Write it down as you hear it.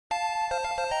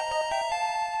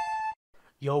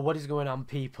Yo, what is going on,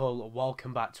 people?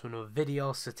 Welcome back to another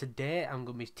video. So today I'm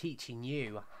going to be teaching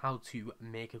you how to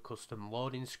make a custom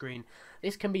loading screen.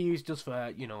 This can be used just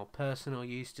for, personal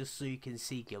use, just so you can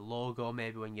see your logo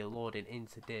maybe when you're loading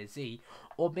into DayZ,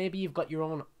 or maybe you've got your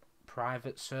own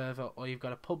private server or you've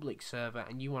got a public server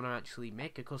and you want to actually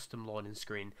make a custom loading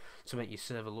screen to make your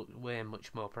server look way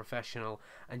much more professional.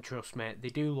 And trust me, they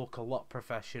do look a lot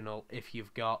professional if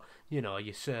you've got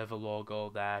your server logo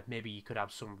there. Maybe you could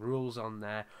have some rules on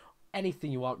there.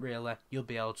 Anything you want, really, you'll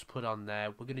be able to put on there.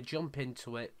 We're going to jump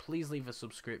into it. Please leave a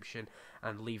subscription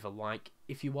and leave a like.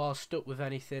 If you are stuck with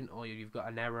anything or you've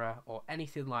got an error or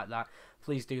anything like that,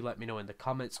 please do let me know in the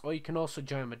comments. Or you can also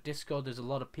join my Discord. There's a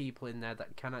lot of people in there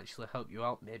that can actually help you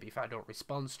out. Maybe if I don't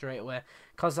respond straight away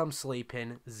because I'm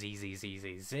sleeping,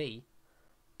 ZZZZZ.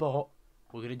 But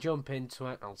we're going to jump into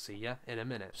it. I'll see you in a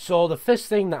minute. So the first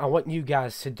thing that I want you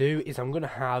guys to do is I'm going to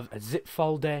have a zip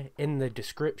folder in the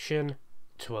description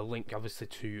to a link obviously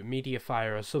to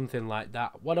Mediafire or something like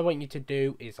that. What I want you to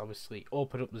do is obviously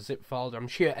open up the zip folder. I'm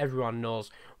sure everyone knows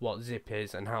what zip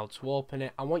is and how to open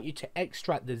it. I want you to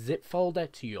extract the zip folder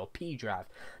to your P drive.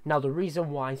 Now the reason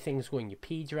why things go in your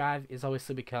P drive is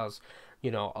obviously because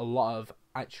a lot of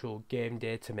actual game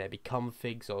data, maybe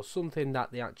configs or something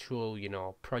that the actual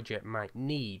project might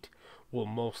need, will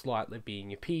most likely be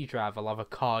in your P drive. I'll have a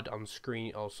card on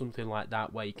screen or something like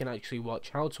that where you can actually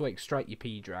watch how to extract your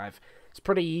P drive. It's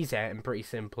pretty easy and pretty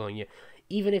simple, and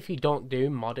even if you don't do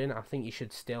modding, I think you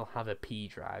should still have a P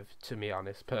drive, to be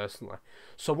honest, personally.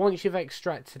 So once you've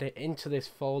extracted it into this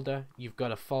folder, you've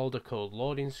got a folder called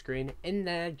loading screen. In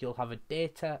there you'll have a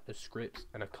data, a scripts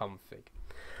and a config.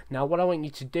 Now what I want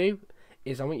you to do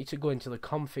is I want you to go into the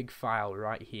config file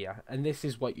right here, and this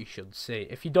is what you should see.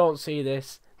 If you don't see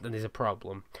this, then there's a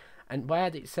problem. And where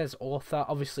it says author,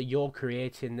 obviously you're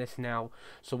creating this now,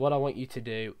 so what I want you to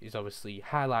do is obviously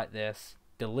highlight this,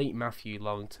 delete Matthew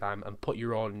Longtime and put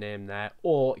your own name there,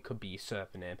 or it could be your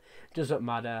server name. It doesn't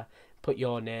matter, put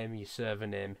your name, your server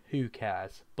name, who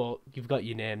cares, but you've got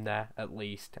your name there at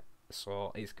least,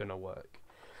 so it's gonna work.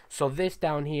 So this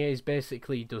down here is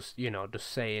basically just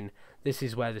saying this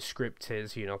is where the script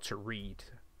is, to read.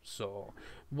 So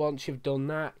once you've done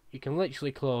that, you can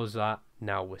literally close that.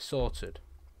 Now we're sorted.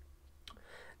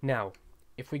 Now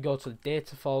if we go to the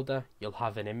data folder, you'll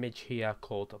have an image here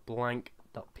called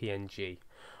blank.png.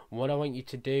 What I want you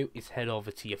to do is head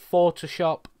over to your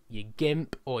Photoshop, your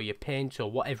GIMP or your Paint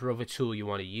or whatever other tool you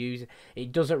want to use.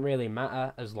 It doesn't really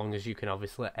matter as long as you can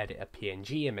obviously edit a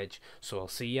PNG image. So I'll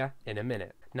see you in a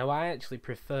minute. Now I actually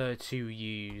prefer to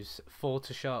use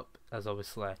Photoshop, as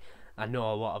obviously I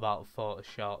know a lot about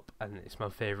Photoshop and it's my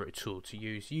favourite tool to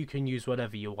use. You can use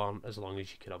whatever you want as long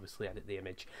as you can obviously edit the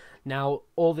image. Now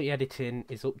all the editing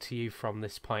is up to you from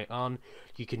this point on.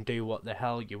 You can do what the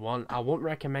hell you want. I won't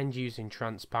recommend using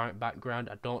transparent background.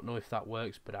 I don't know if that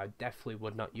works, but I definitely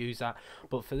would not use that.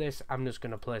 But for this I'm just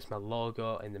going to place my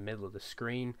logo in the middle of the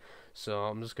screen. So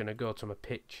I'm just going to go to my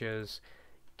pictures,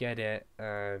 get it,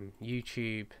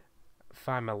 YouTube,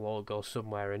 find my logo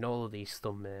somewhere in all of these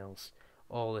thumbnails,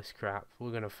 all this crap.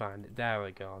 We're going to find it. There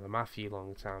we go, the Matthew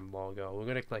Longtime logo. We're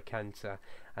going to click enter,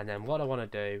 and then what I want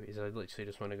to do is I literally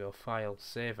just want to go file,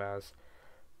 save as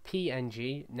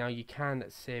PNG. Now you can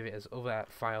save it as other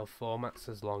file formats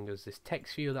as long as this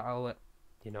text view that I'll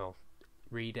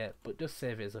read it, but just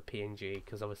save it as a PNG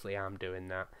because obviously I'm doing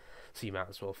that, so you might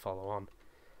as well follow on.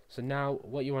 So now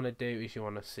what you want to do is you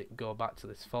want to go back to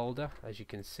this folder, as you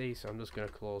can see. So I'm just going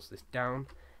to close this down.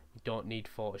 You don't need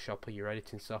Photoshop or your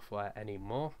editing software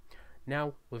anymore.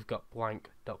 Now we've got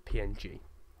blank.png,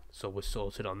 so we're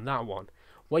sorted on that one.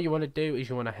 What you want to do is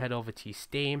you want to head over to your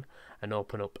Steam and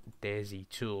open up DayZ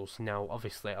tools. Now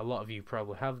obviously a lot of you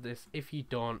probably have this. If you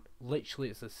don't, literally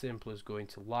it's as simple as going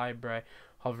to library,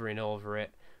 hovering over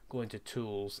it, going to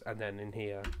tools, and then in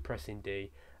here pressing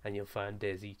D, and you'll find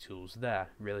DayZ tools there.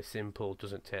 Really simple,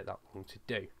 doesn't take that long to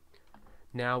do.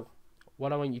 Now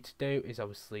what I want you to do is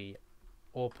obviously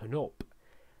open up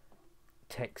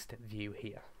text view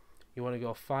here. You want to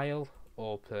go file,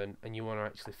 open, and you want to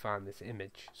actually find this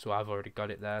image. So I've already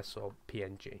got it there, so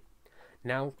PNG.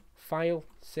 Now file,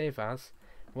 save as,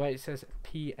 where it says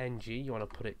PNG you want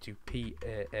to put it to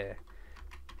PAA.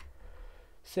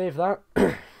 Save that.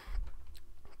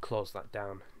 Close that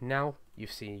down. Now you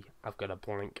see I've got a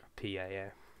blank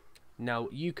PAA. Now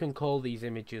you can call these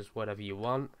images whatever you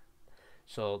want.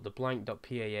 So the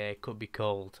blank.paa could be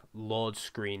called load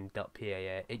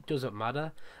screen.paa. It doesn't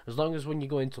matter as long as when you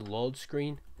go into load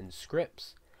screen and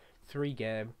scripts,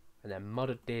 3game, and then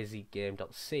modded DayZ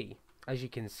game.c, as you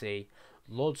can see,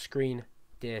 load screen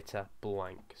data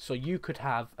blank. So you could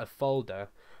have a folder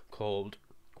called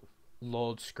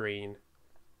load screen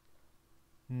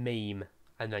meme,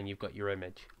 and then you've got your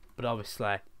image. But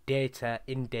obviously data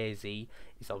in DayZ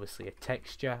is obviously a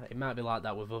texture. It might be like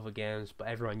that with other games, but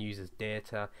everyone uses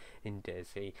data in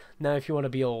DayZ. Now if you want to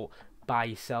be all by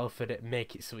yourself and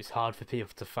make it so it's hard for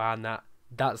people to find that,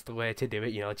 that's the way to do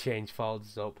it, you know, change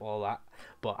folders up, all that.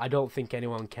 But I don't think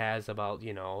anyone cares about,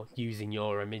 you know, using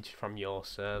your image from your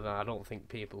server. I don't think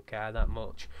people care that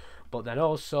much. But then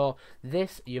also,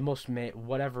 this, you must make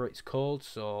whatever it's called.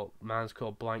 So mine's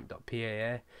called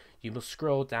blank.paa. You must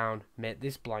scroll down, make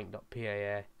this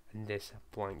blank.paa and this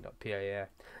blank.paa.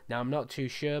 Now I'm not too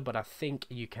sure, but I think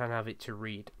you can have it to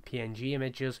read PNG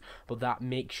images, but that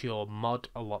makes your mod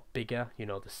a lot bigger, you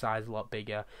know, the size a lot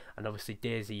bigger, and obviously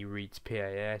DayZ reads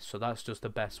PAA, so that's just the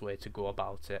best way to go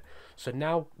about it. So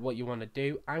now what you want to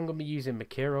do, I'm going to be using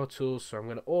Mikiro tools, so I'm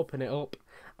going to open it up,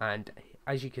 and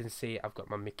as you can see, I've got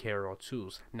my Mikiro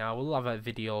tools. Now we'll have a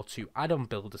video to add-on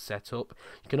builder setup.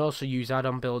 You can also use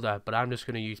add-on builder, but I'm just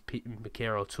going to use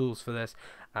Mikiro tools for this,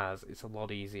 as it's a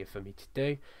lot easier for me to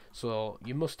do. So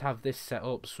you must have this set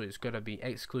up, so it's going to be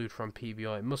exclude from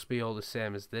PBO. It must be all the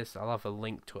same as this. I'll have a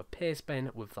link to a paste bin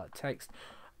with that text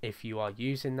if you are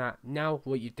using that. Now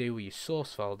what you do with your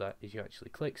source folder is you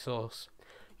actually click source,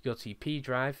 you go to your P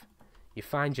drive, you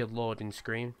find your loading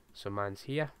screen, so mine's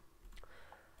here.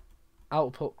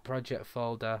 Output project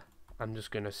folder, I'm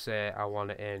just going to say I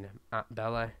want it in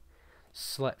 @belly,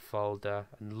 select folder,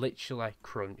 and literally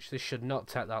crunch. This should not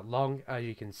take that long. As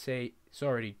you can see, it's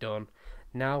already done.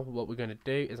 Now what we're going to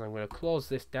do is I'm going to close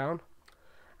this down.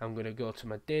 I'm going to go to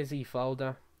my DayZ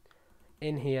folder,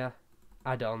 in here,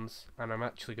 add-ons, and I'm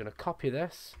actually going to copy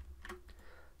this.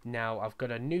 Now I've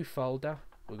got a new folder.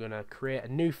 We're going to create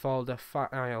a new folder,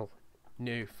 file,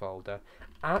 new folder,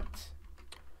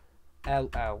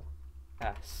 @LLS.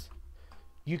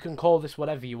 You can call this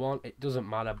whatever you want, it doesn't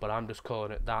matter, but I'm just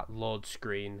calling it that, load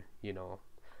screen, you know.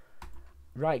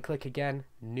 Right click again,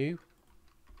 new,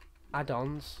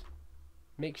 add-ons,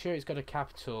 make sure it's got a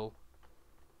capital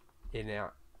in it,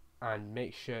 and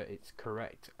make sure it's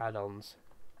correct, add-ons.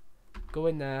 Go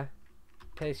in there,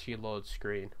 paste your load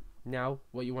screen. Now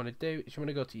what you want to do is you want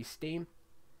to go to your Steam,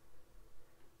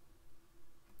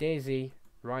 DayZ,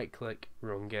 right click,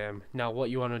 run game. Now what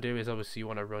you want to do is obviously you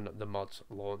want to run the mods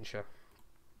launcher.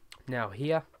 Now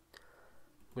here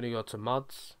I'm going to go to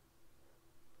mods,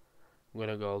 I'm going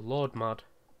to go load mod,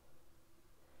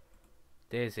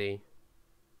 DayZ,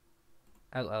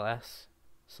 LLS,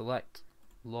 select,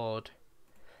 load.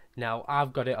 Now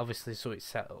I've got it obviously so it's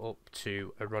set up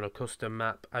to run a custom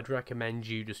map. I'd recommend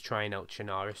you just trying out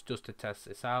Chernarus just to test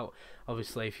this out.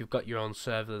 Obviously if you've got your own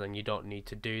server then you don't need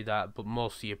to do that, but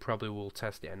most of you probably will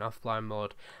test it in offline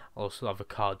mode. I'll also have a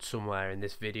card somewhere in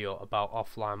this video about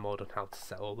offline mode and how to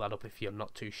set all that up if you're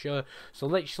not too sure. So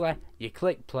literally you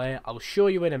click play, I'll show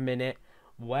you in a minute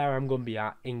where I'm going to be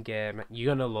at in game. You're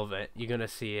going to love it, you're going to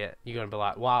see it, you're going to be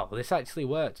like, wow, this actually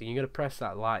worked, and you're going to press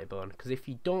that like button, because if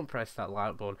you don't press that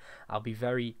like button I'll be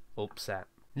very upset.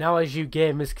 Now as you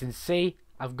gamers can see,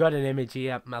 I've got an image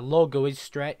here. My logo is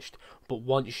stretched, but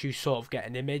once you sort of get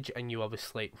an image and you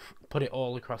obviously put it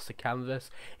all across the canvas,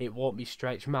 it won't be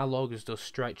stretched. My logo's does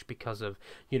stretch because of,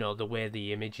 you know, the way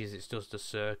the image is. It's just a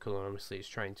circle and obviously it's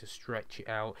trying to stretch it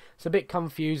out. It's a bit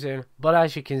confusing, but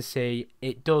as you can see,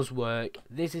 it does work.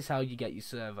 This is how you get your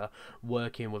server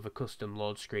working with a custom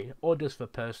load screen or just for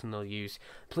personal use.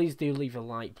 Please do leave a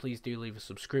like, please do leave a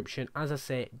subscription. As I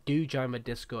say, do join my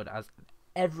Discord, as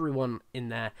everyone in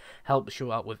there helps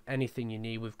you out with anything you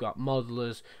need. We've got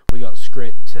modelers, we got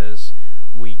scripters,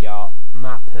 we got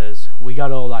mappers, we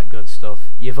got all that good stuff.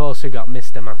 You've also got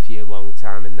Mr. Matthew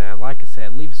Longtime in there. Like I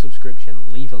said, leave a subscription,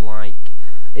 leave a like.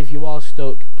 If you are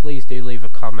stuck, please do leave a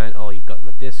comment, or you've got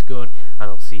my Discord, and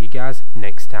I'll see you guys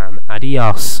next time.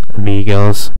 Adios,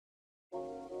 amigos.